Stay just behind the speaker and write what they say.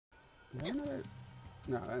Is that another?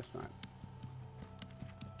 No, that's not.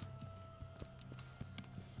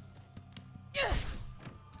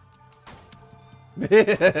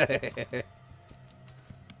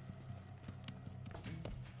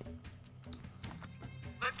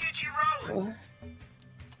 What?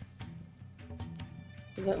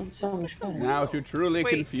 That one's so much better. Now to truly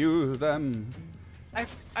Wait. confuse them. I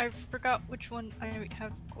forgot which one I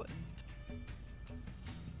have.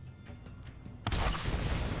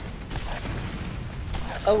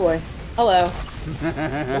 Oh boy. Hello.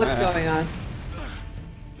 What's going on?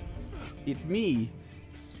 It's me.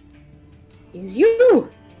 Is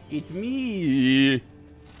you? It's me.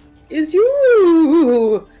 Is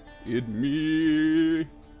you? It's me.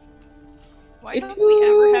 Why don't we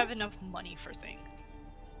ever have enough money for things?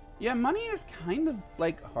 Yeah, money is kind of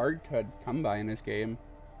like hard to come by in this game.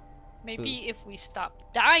 Maybe if we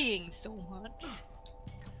stop dying so much.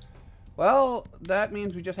 Well, that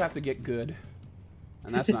means we just have to get good.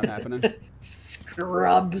 And that's not happening.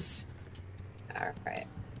 Scrubs. Alright.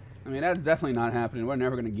 I mean, that's definitely not happening. We're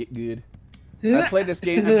never gonna get good. I've played this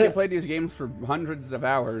game. I've played these games for hundreds of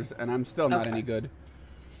hours, and I'm still not any good.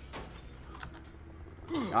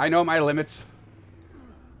 I know my limits.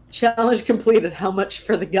 Challenge completed. How much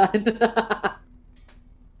for the gun?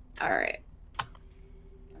 Alright.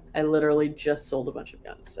 I literally just sold a bunch of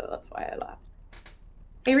guns, so that's why I laughed.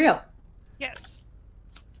 Hey, Rio. Yes.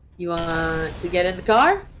 You want to get in the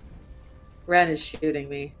car? Ren is shooting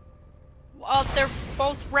me. Well, they're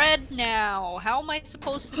both red now. How am I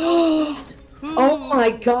supposed to know who's who? Oh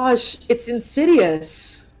my gosh, it's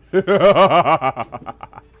Insidious.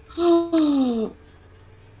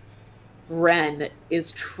 Ren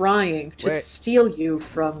is trying to steal you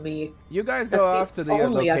from me. You guys go off to the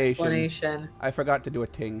only location. Explanation. I forgot to do a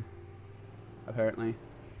ting. Apparently,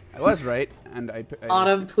 I was right, and I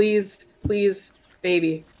Autumn, please, please,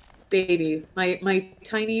 baby, baby, my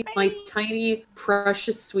tiny,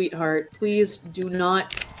 precious sweetheart. Please do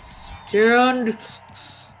not stand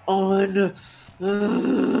on.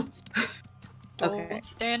 Don't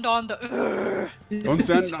stand on the.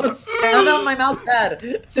 Don't stand on my mouse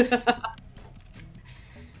pad.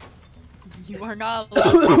 You are not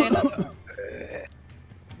allowed to stand on the.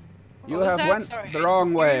 You have went the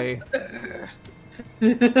wrong way.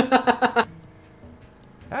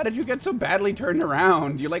 How did you get so badly turned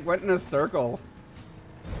around? You like went in a circle.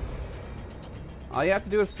 All you have to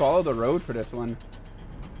do is follow the road for this one.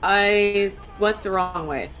 I went the wrong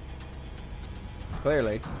way.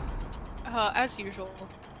 Clearly. As usual.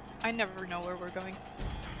 I never know where we're going.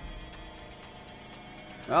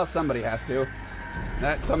 Well, somebody has to.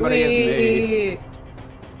 That somebody is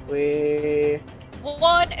me.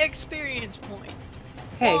 One experience point.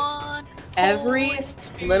 Hey, One every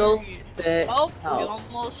little bit Oh, we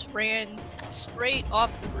helps. almost ran straight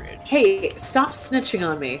off the bridge. Hey, stop snitching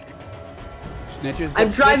on me. Snitches. I'm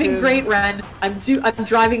driving snitches. great, Ren. I'm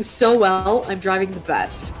driving so well. I'm driving the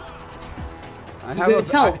best. I You can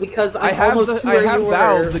tell because I'm almost to where you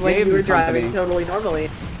were when you were driving totally normally.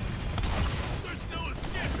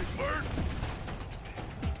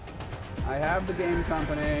 I have the game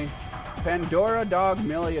company. Pandora Dog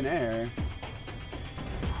Millionaire.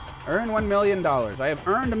 Earn $1 million. I have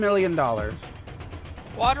earned $1 million.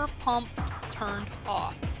 Water pump turned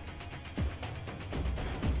off.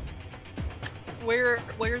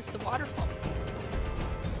 Where's the water pump?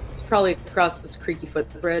 It's probably across this creaky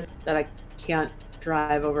footbridge that I can't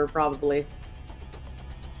drive over, probably.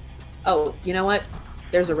 Oh, you know what?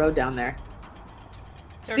 There's a road down there.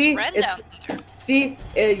 There's See, red it's down there. see,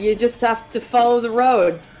 you just have to follow the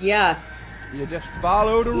road. Yeah. You just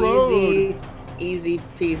follow the road. Easy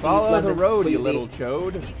peasy. Follow the lemon road, you squeezy. little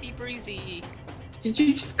chode. Easy breezy. Did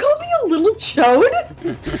you just call me a little chode?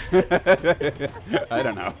 I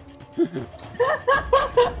don't know.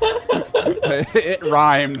 It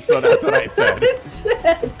rhymed, so that's what I said. It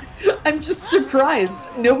did. I'm just surprised.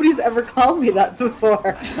 Nobody's ever called me that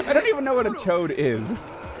before. I don't even know what a chode is.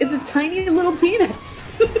 It's a tiny little penis.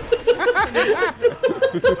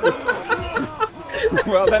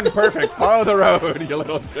 Well then, perfect. Follow the road, you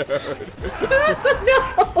little chode. No!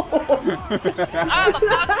 I'm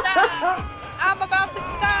about to die! I'm about to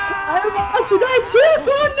die! I'm about to die too!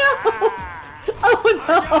 Oh no! Oh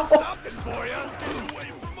no! Something for you. Get away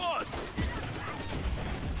from us.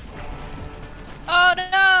 Oh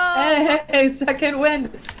no! Hey, second wind!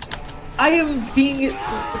 I am being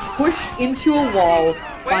pushed into a wall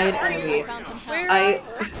by an enemy.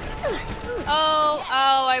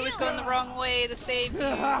 I was going the wrong way to save you.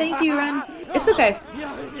 Thank you, Ren. It's okay.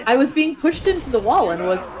 I was being pushed into the wall and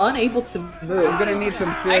was unable to move. I'm gonna need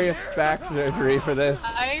some serious back surgery for this.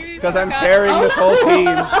 I Because I'm forgot- carrying this whole team.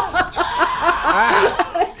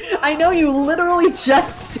 I know you literally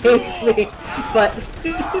just saved me, but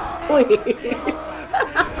please.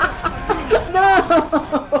 No!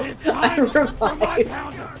 I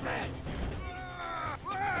revived.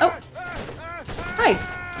 Oh. Hi.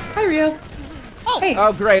 Hi, Rio. Oh. Hey.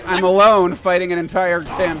 Oh, great. I'm alone fighting an entire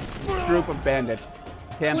group of bandits.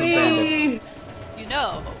 Camp of bandits. You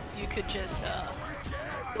know, you could just,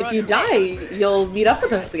 If you die, you'll meet up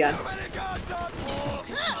with us again.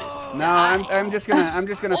 No, I'm just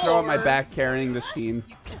gonna throw up my back carrying this team.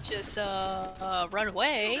 You could just, run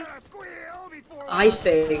away. I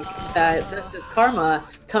think that this is karma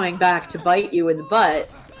coming back to bite you in the butt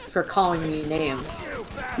for calling me names.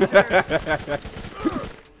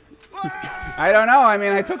 I don't know. I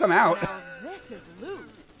mean, I took them out. This is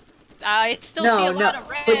loot. I still see a lot of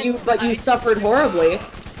red. But you suffered horribly.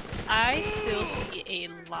 I still see a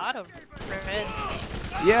lot of red things.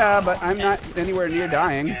 Yeah, but I'm not anywhere near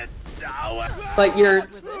dying. But you're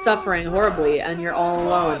suffering horribly, and you're all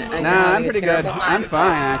alone. And you're Nah, having I'm a pretty good. terrible time. I'm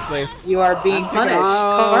fine, actually. You are being I'm punished kicking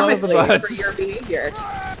all the karmically butts. for your behavior.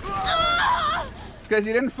 Because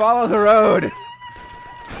you didn't follow the road.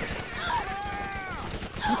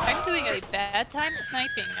 I'm doing a bad time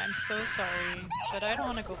sniping. I'm so sorry, but I don't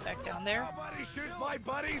want to go back down there. Nobody shoots my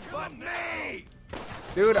buddies but me!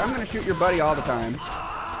 Dude, I'm gonna shoot your buddy all the time.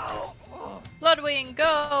 Bloodwing,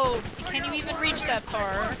 go! Can you even reach that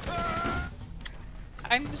far?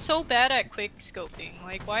 I'm so bad at quick scoping.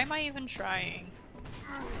 Like, why am I even trying?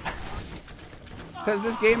 Because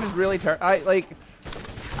this game is really I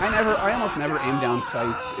almost never aim down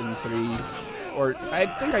sights in 3. Or, I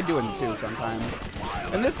think I do in 2 sometimes.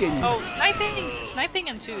 In this game... Oh, sniping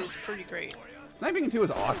in 2 is pretty great. Sniping in 2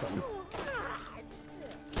 is awesome.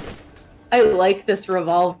 I like this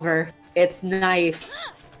revolver. It's nice.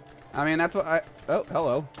 I mean, that's what I... Oh,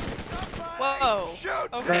 hello. Whoa.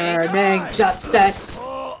 Okay. Burning justice.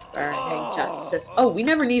 Burning justice. Oh, we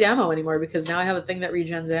never need ammo anymore because now I have a thing that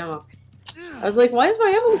regens ammo. I was like, why is my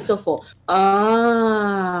ammo still full?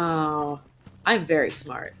 Oh. I'm very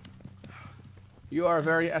smart. You are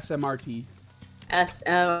very SMRT.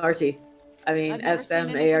 SMRT. I mean, I've never seen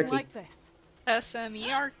anything SMART. like this.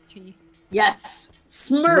 SMERT. Yes.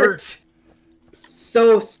 Smirt.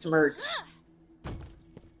 So smirt.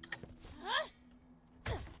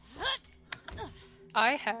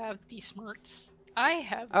 I have the smarts. I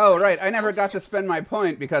have. Oh, right. I never got to spend my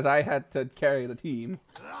point because I had to carry the team.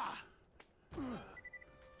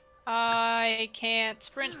 I can't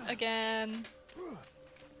sprint again.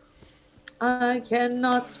 I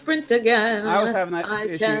cannot sprint again. I was having that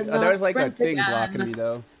issue. There was like a thing blocking me,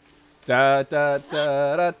 though. Da da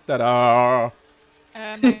da da da da.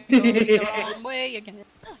 And I'm going the wrong way again.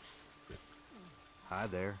 Hi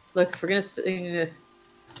there. Look, if we're gonna sing.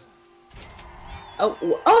 Oh,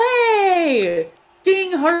 hey!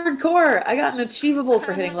 Ding, hardcore! I got an achievable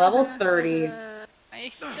for hitting level 30. I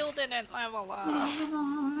still didn't level up.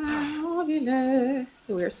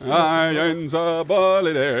 We're Science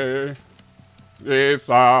ability. It's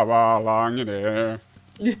our long in there.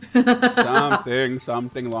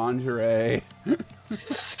 Something lingerie.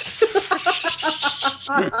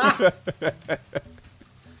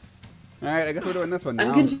 Alright, I guess we're doing this one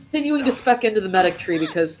now. I'm continuing to spec into the medic tree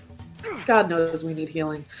because God knows we need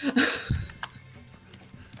healing.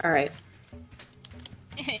 Alright.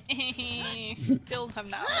 Still have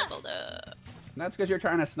not leveled up. That's because you're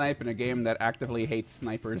trying to snipe in a game that actively hates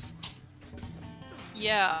snipers.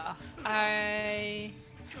 Yeah, I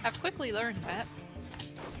have quickly learned that.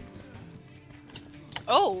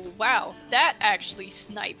 Oh, wow, that actually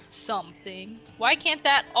sniped something. Why can't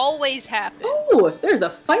that always happen? Oh, there's a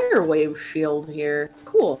fire wave shield here.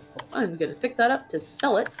 Cool. I'm gonna pick that up to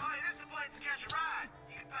sell it. Oh, this is the place to catch a ride.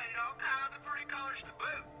 You can paint all kinds of pretty colors to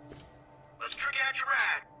boot. Let's trick out your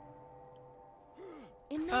ride.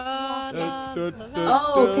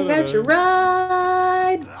 Oh, catch a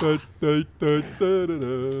ride! Whoa,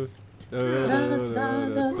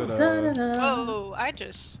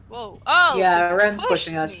 whoa. Oh! Yeah, it Ren's pushed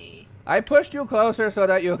pushing us. me. I pushed you closer so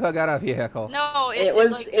that you could get a vehicle. No, It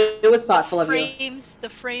was thoughtful of you. The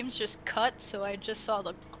frames just cut, so I just saw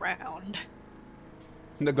the ground.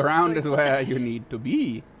 The ground is where you need to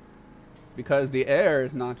be. Because the air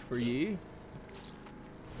is not free.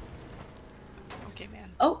 Okay,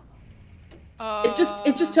 man. Oh. It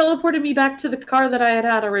just teleported me back to the car that I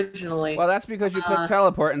had originally. Well, that's because you clicked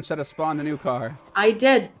teleport instead of spawn a new car. I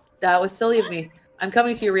did. That was silly of me. I'm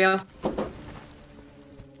coming to you, Rio.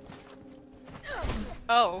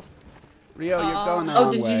 Oh. Rio, you're going the wrong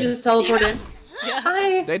Oh, did way. you just teleport in? Yeah.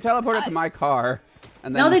 Hi. They teleported to my car.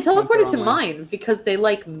 And then No, they went the teleported to wrong way. mine because they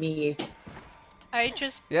like me. I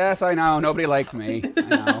just Yes, I know. Nobody likes me. I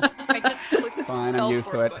know. I just clicked the Fine, I'm used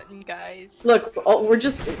to teleport it. button, guys. Look, oh, we're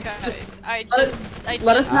just Guys, I let just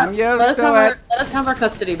let us have I'm used let us to have it. let us have our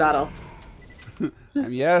custody battle.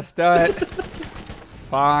 I'm used to it.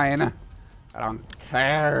 Fine. I don't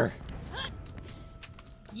care.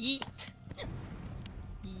 yeet.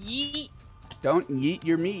 Yeet Don't yeet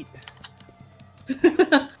your meat.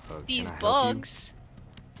 these bugs.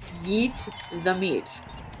 Yeet the meat.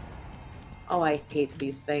 Oh, I hate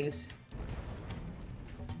these things.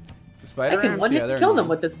 The I spider can ants, one yeah, hit they're kill them annoying.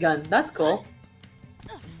 with this gun. That's cool.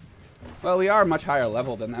 Well, we are much higher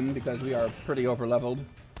level than them because we are pretty over leveled,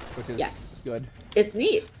 which is Yes. good. It's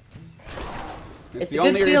neat. It's It's the a good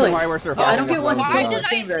only reason feeling. why we're Oh, surviving. I don't get as one well Why as kills we did this are.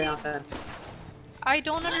 I- game very often. I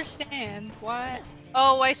don't understand. What?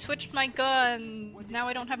 Oh, I switched my gun. Now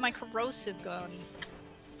I don't have my corrosive gun.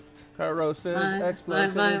 Corrosive, My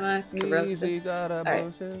explosive, corrosive. easy, got a Alright.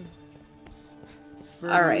 corrosive.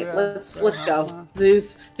 All right, let's go.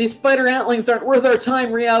 These spider antlings aren't worth our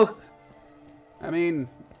time, Rio. I mean,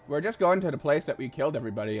 we're just going to the place that we killed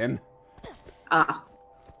everybody in, Ah.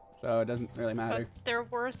 so it doesn't really But matter. they're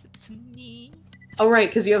worth it to me. Oh right,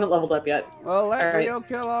 because you haven't leveled up yet. Well, let Alright. Rio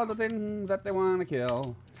kill all the things that they want to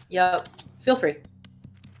kill. Yep. Feel free.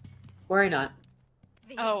 Worry not.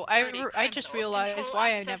 Oh, I just realized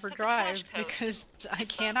why I never drive, because I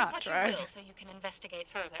cannot drive. So you can investigate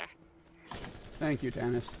further. Thank you,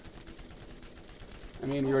 Tannis. I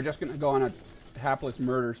mean, we were just gonna go on a hapless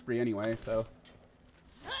murder spree anyway, so.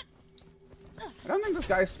 I don't think this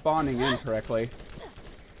guy's spawning in correctly.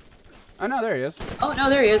 Oh no, there he is. Oh no,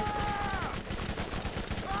 there he is.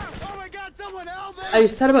 Oh my God! Someone help me! I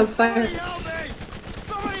set him on fire. Somebody help me!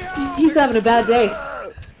 Somebody help He's me! having a bad day.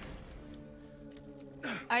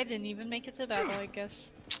 I didn't even make it to battle, I guess.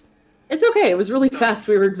 It's okay. It was really fast.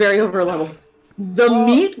 We were very over leveled. The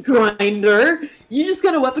meat grinder. You just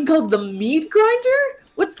got a weapon called the meat grinder?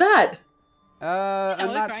 What's that? A it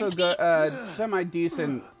not so grinds good,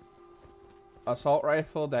 semi-decent assault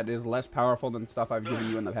rifle that is less powerful than stuff I've given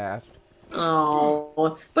you in the past.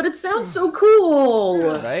 Oh, but it sounds so cool.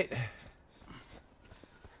 Right?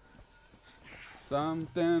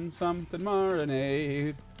 Something, something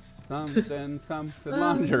marinade. Something, something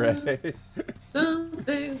lingerie.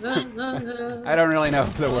 Something. I don't really know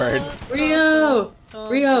the word. Rio!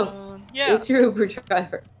 Rio! Yeah. It's your Uber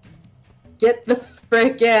driver. Get the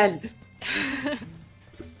frick in.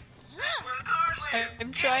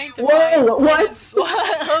 I'm trying to Whoa, find... what?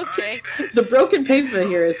 What? Okay. The broken pavement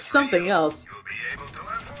here is something else. You'll be able to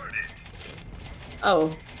afford it.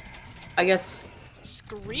 Oh. I guess.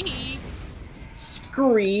 Scree.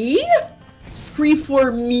 Scree? Scree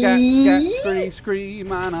for me? Scat, scree,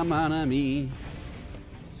 mana, me.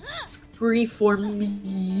 Scree for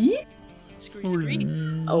me? Scree.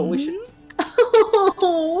 Oh, we should.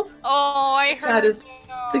 Oh, Oh, I cat heard. is-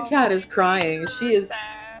 the cat is crying. She is.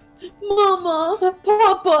 Mama,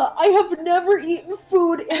 Papa, I have never eaten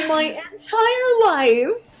food in my entire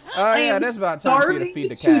life. Oh I yeah, am it is about time for you to starving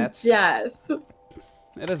feed the to cats. death.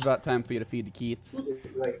 It is about time for you to feed the kids.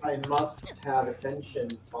 Like, I must have attention,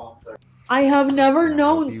 Father. I have never Can I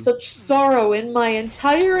known help you? such sorrow in my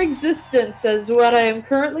entire existence as what I am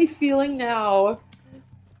currently feeling now.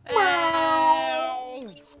 Ow.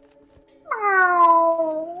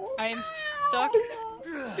 Meow. I'm stuck.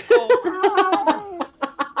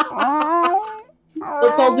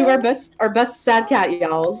 Let's all do our best sad cat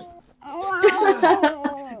yowls.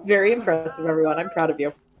 Very impressive, everyone. I'm proud of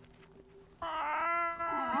you.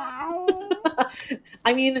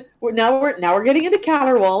 I mean, now we're getting into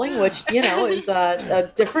caterwauling, which is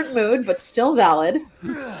a different mood, but still valid.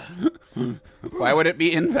 Why would it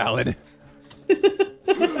be invalid?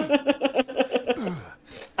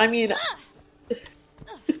 I mean,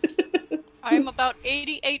 I'm about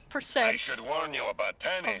I 88%. should warn you about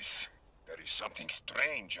Tannis. There is something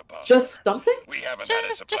strange about just something. her. We haven't had a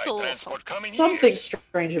Just supply a little transport coming Something years.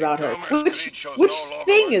 strange about her. Comer's Which greed shows which no longer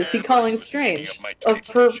thing is he ever calling was the beginning strange? of my Of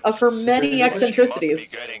trade her many She must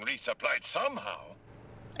eccentricities. be getting resupplied somehow.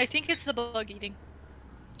 I think it's the bug eating.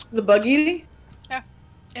 The bug eating.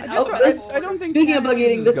 And I Oh, don't- this, I don't think speaking of Tannis bug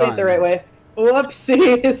eating, uses this ain't the right guns. way.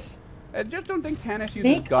 Whoopsies. I just don't think Tannis uses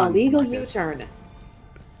Make a guns legal like this. U-turn.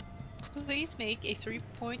 please make a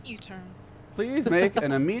 3-point U-turn. Please make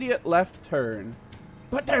an immediate left turn.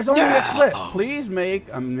 But there's only a clip. Please make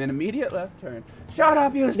an immediate left turn. Shut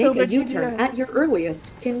up, you Make stupid a U-turn GPS. at your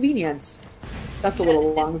earliest convenience. That's a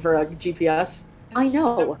little long for a GPS. I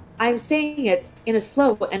know. I'm saying it in a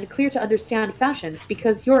slow and clear to understand fashion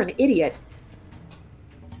because you're an idiot.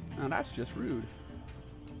 Oh, that's just rude.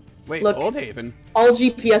 Wait, Look. Old Haven. All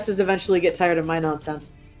GPSs eventually get tired of my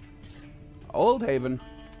nonsense. Old Haven.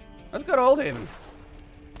 Let's go to Old Haven.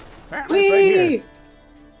 Apparently it's right here.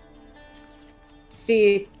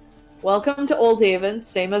 See, welcome to Old Haven,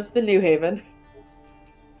 same as the New Haven.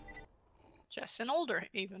 Just an older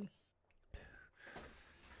Haven.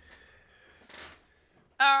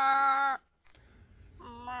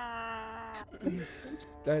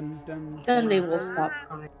 Dun, dun, Then they will stop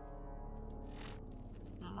crying.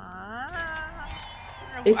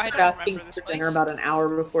 They start asking for dinner about an hour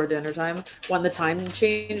before dinner time. When the time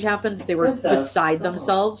change happened, they were beside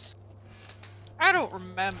themselves. I don't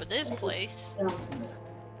remember this place.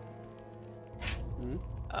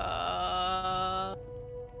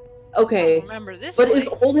 Okay, Remember this but place. is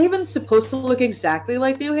Old Haven supposed to look exactly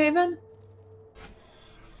like New Haven?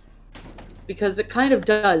 Because it kind of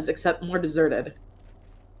does, except more deserted.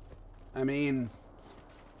 I mean,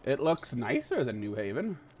 it looks nicer than New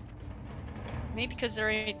Haven. Maybe because there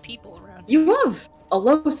ain't people around. You have a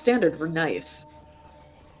low standard for nice.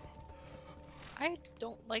 I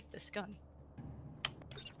don't like this gun.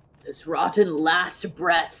 This rotten last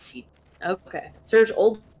breaths. Okay. Search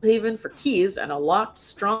Old Haven for keys and a locked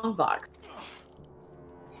strong box.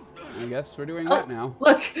 I guess we're doing that now.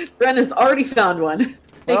 Look, Ren has already found one.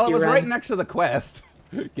 Thank Well, you, it was Ren. right next to the quest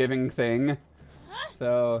giving thing.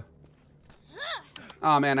 So,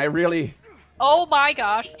 oh man, I really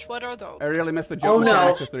what are those? missed the Oh jump no,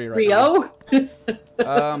 back to 3 right now.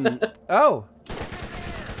 Rio? Oh,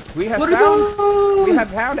 we have What are found those? we have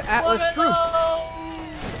found Atlas What are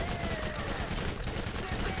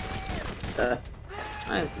troops.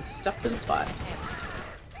 I'm stuck in the spot.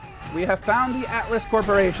 We have found the Atlas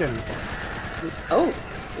Corporation. Oh,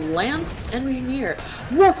 Lance Engineer.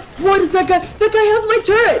 What is that guy? That guy has my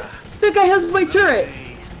turret! That guy has my turret!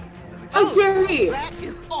 How dare he! That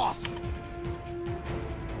is awesome.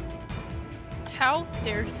 How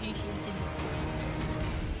dare he?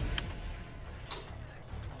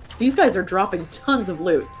 These guys are dropping tons of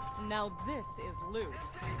loot. Now this is loot.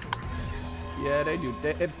 Yeah, they do.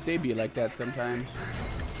 They be like that sometimes.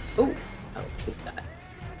 Oh, I'll take that.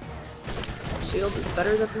 Shield is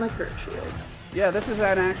better than my current shield. Yeah, this is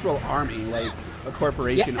an actual army, like a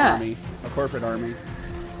corporation army, a corporate army.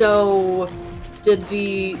 So, did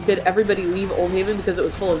everybody leave Old Haven because it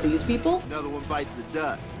was full of these people? Another one bites the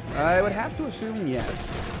dust. I would have to assume yes,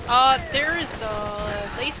 There is a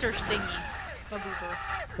laser thingy. Over.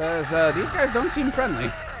 because these guys don't seem friendly.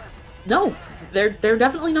 No, they're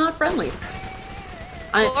definitely not friendly.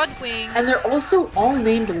 Bloodwing. And they're also all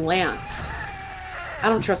named Lance. I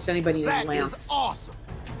don't trust anybody named That Lance. is awesome.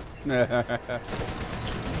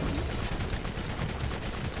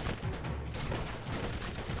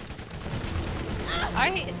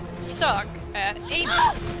 I suck at aiming.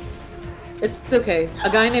 It's okay. A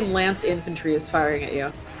guy named Lance Infantry is firing at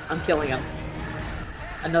you. I'm killing him.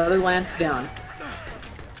 Another Lance down.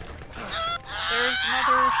 There's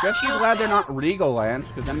another Just be shield. glad they're not Regal Lance,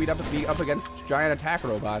 because then we'd have to be up against giant attack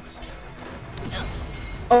robots.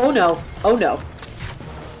 Oh no. Oh no.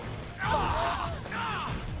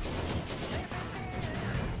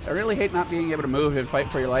 I really hate not being able to move in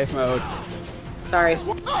fight for your life mode. Sorry.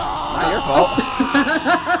 Not your fault.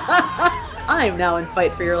 I'm now in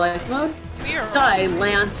fight for your life mode. We are Die,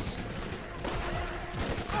 Lance.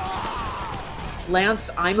 Lance,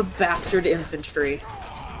 I'm a bastard infantry.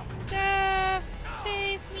 Jeff,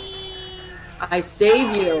 save me. I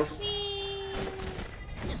save you.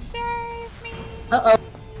 Save me. Uh-oh.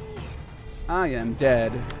 I am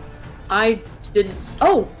dead. I didn't...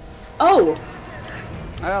 Oh! Oh!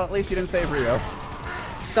 Well, at least you didn't save Rio.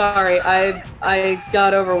 Sorry, I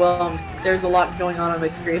got overwhelmed. There's a lot going on my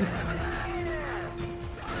screen.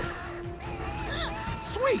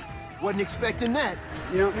 Sweet. Wasn't expecting that.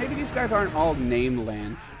 You know, maybe these guys aren't all named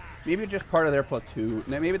Lance. Maybe it's just part of their platoon.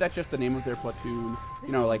 Maybe that's just the name of their platoon.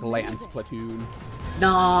 You know, like Lance Platoon.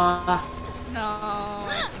 Nah. No.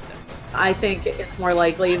 I think it's more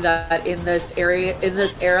likely that in this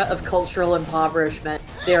era of cultural impoverishment,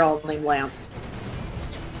 they're all named Lance.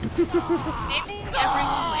 Naming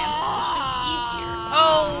everyone Lance is just easier.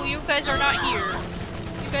 Oh, you guys are not here.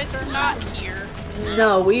 You guys are not here.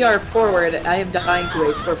 No, we are forward. I am dying to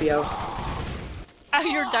a Scorpio. Oh,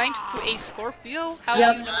 you're dying to a Scorpio? How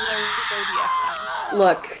Yep. do you know their zodiac sign?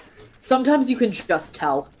 Look, sometimes you can just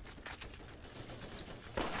tell.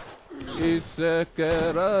 Yeah,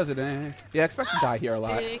 expect to die here a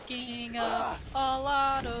lot. Picking up a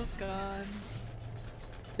lot of guns.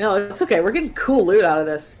 No, it's okay. We're getting cool loot out of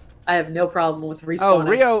this. I have no problem with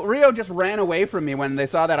respawning. Oh, Rio just ran away from me when they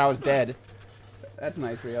saw that I was dead. That's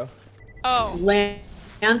nice, Rio. Oh.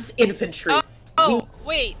 Lance Infantry. Oh,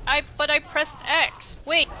 wait, but I pressed X.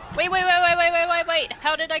 Wait.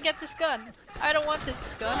 How did I get this gun? I don't want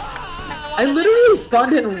this gun. I literally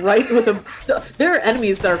spawned in right with them. There are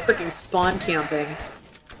enemies that are freaking spawn camping.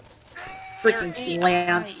 Freaking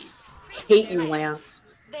Lance. Hate you, Lance.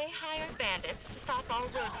 They hired bandits to stop all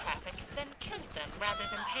road traffic, then killed them rather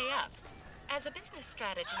than pay up. As a business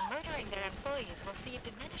strategy, murdering their employees will see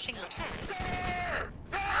diminishing returns.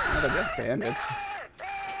 Oh, they're just bandits.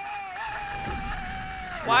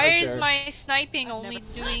 Why is my sniping only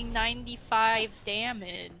doing 95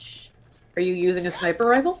 damage? Are you using a sniper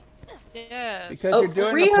rifle? Yes. Because you're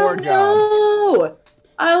doing Rio, a poor job. no!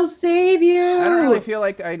 I'll save you! I don't really feel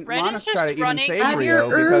like I Ren want is to try to just even running save at Rio your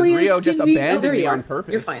because earliest Rio just abandoned there me you are. on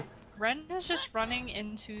purpose. You're fine. Ren is just running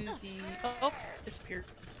into the... Oh, disappeared.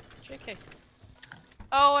 JK.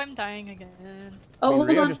 Oh, I'm dying again. Oh, I mean, hold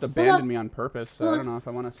Rio on. just hold abandoned on. me on purpose, so I don't know if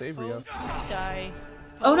I want to save Rio. To die.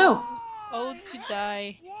 Oh no! Oh, to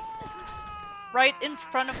die. Right in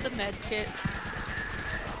front of the med kit.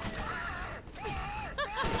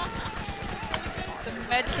 The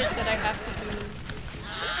med kit that I have to do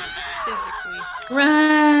physically.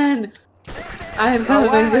 Run! I am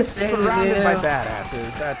coming to save Surrounded you. by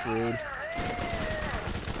badasses. That's rude.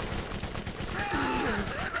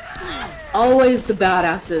 Always the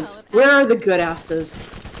badasses. Where are the good asses?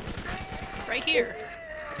 Right here.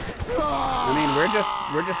 I mean,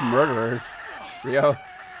 we're just murderers, Rio.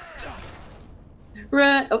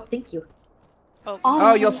 Run! Oh, thank you. Oh,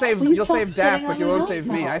 Oh, you'll save please stop Daft, sitting but on you your won't save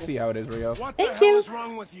me. nose. I see how it is, Rio. What Thank the hell you. is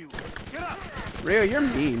wrong with you? Get up! Rio, you're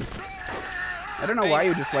mean. I don't know why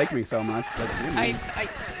you dislike me so much, but you're mean.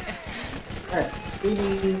 Alright,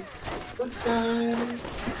 please. Good time.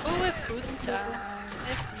 Oh, it's food time.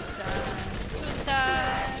 It's food time.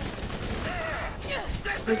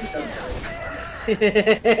 Food time.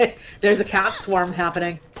 There's a cat swarm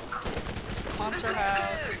happening Monster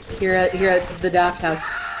house. here at the Daft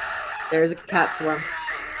house. There's a cat swarm.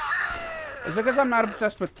 Is it because I'm not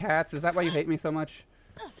obsessed with cats? Is that why you hate me so much?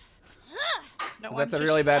 No, 'Cause that's I'm a just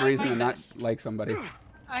really bad trying reason my to not best. like somebody.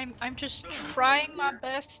 I'm just trying my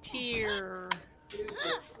best here.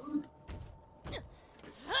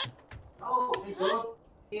 Oh, they both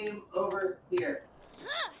came over here.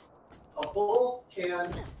 A full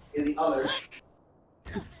can in the other.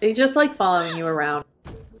 They just like following you around.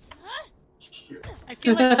 I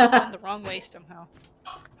feel like I'm going the wrong way somehow.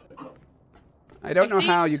 I don't know think-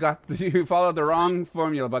 how you followed the wrong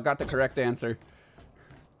formula, but got the correct answer.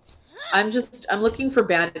 I'm looking for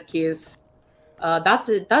bandit keys. That's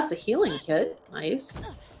a healing kit. Nice.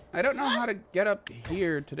 I don't know how to get up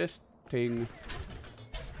here to this thing.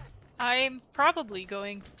 I'm probably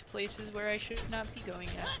going to places where I should not be going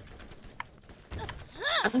at.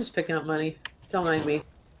 I'm just picking up money. Don't mind me.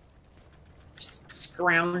 Just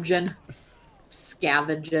scrounging.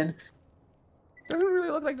 Scavenging. Doesn't really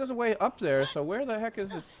look like there's a way up there, so where the heck is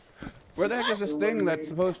this? Where the heck is this thing that's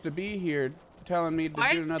supposed to be here telling me to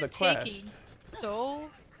Why do is another it quest? taking so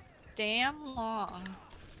damn long?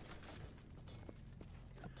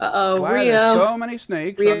 Uh-oh, Why are Rio. there so many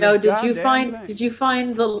snakes on Rio, this did you goddamn find thing? did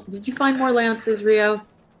you find more lances, Rio?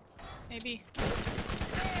 Maybe.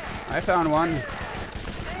 I found one.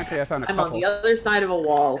 Actually, I found a I'm on couple. the other side of a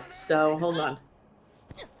wall, so hold on.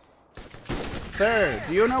 Sir,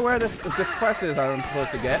 do you know where this quest is I'm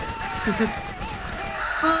supposed to get?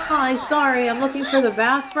 Hi, sorry, I'm looking for the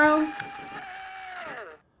bathroom.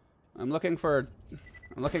 I'm looking for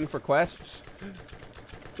quests.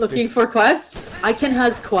 Looking for quest? I can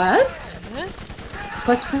has quest? What?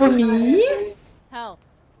 Quest for me? Help.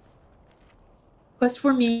 Quest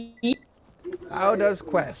for me? How does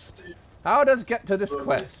quest? How does get to this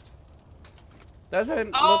quest?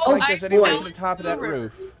 Doesn't Oh, look like I there's anyone found to the top of that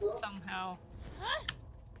roof. Somehow.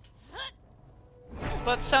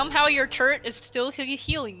 But somehow your turret is still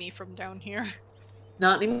healing me from down here.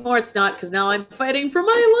 Not anymore, it's not, because now I'm fighting for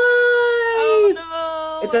my Oh life!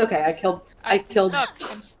 no! It's okay, I killed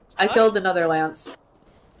I'm stuck. I killed another lance.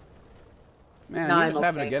 Man, No, you I'm just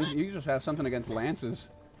have it okay. again. You just have something against lances.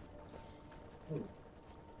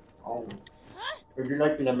 Oh. Would you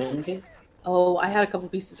like me to make it? Oh, I had a couple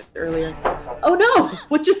pieces earlier. Oh no!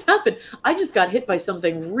 What just happened? I just got hit by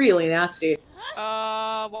something really nasty.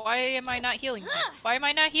 Why am I not healing you? Why am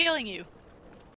I not healing you?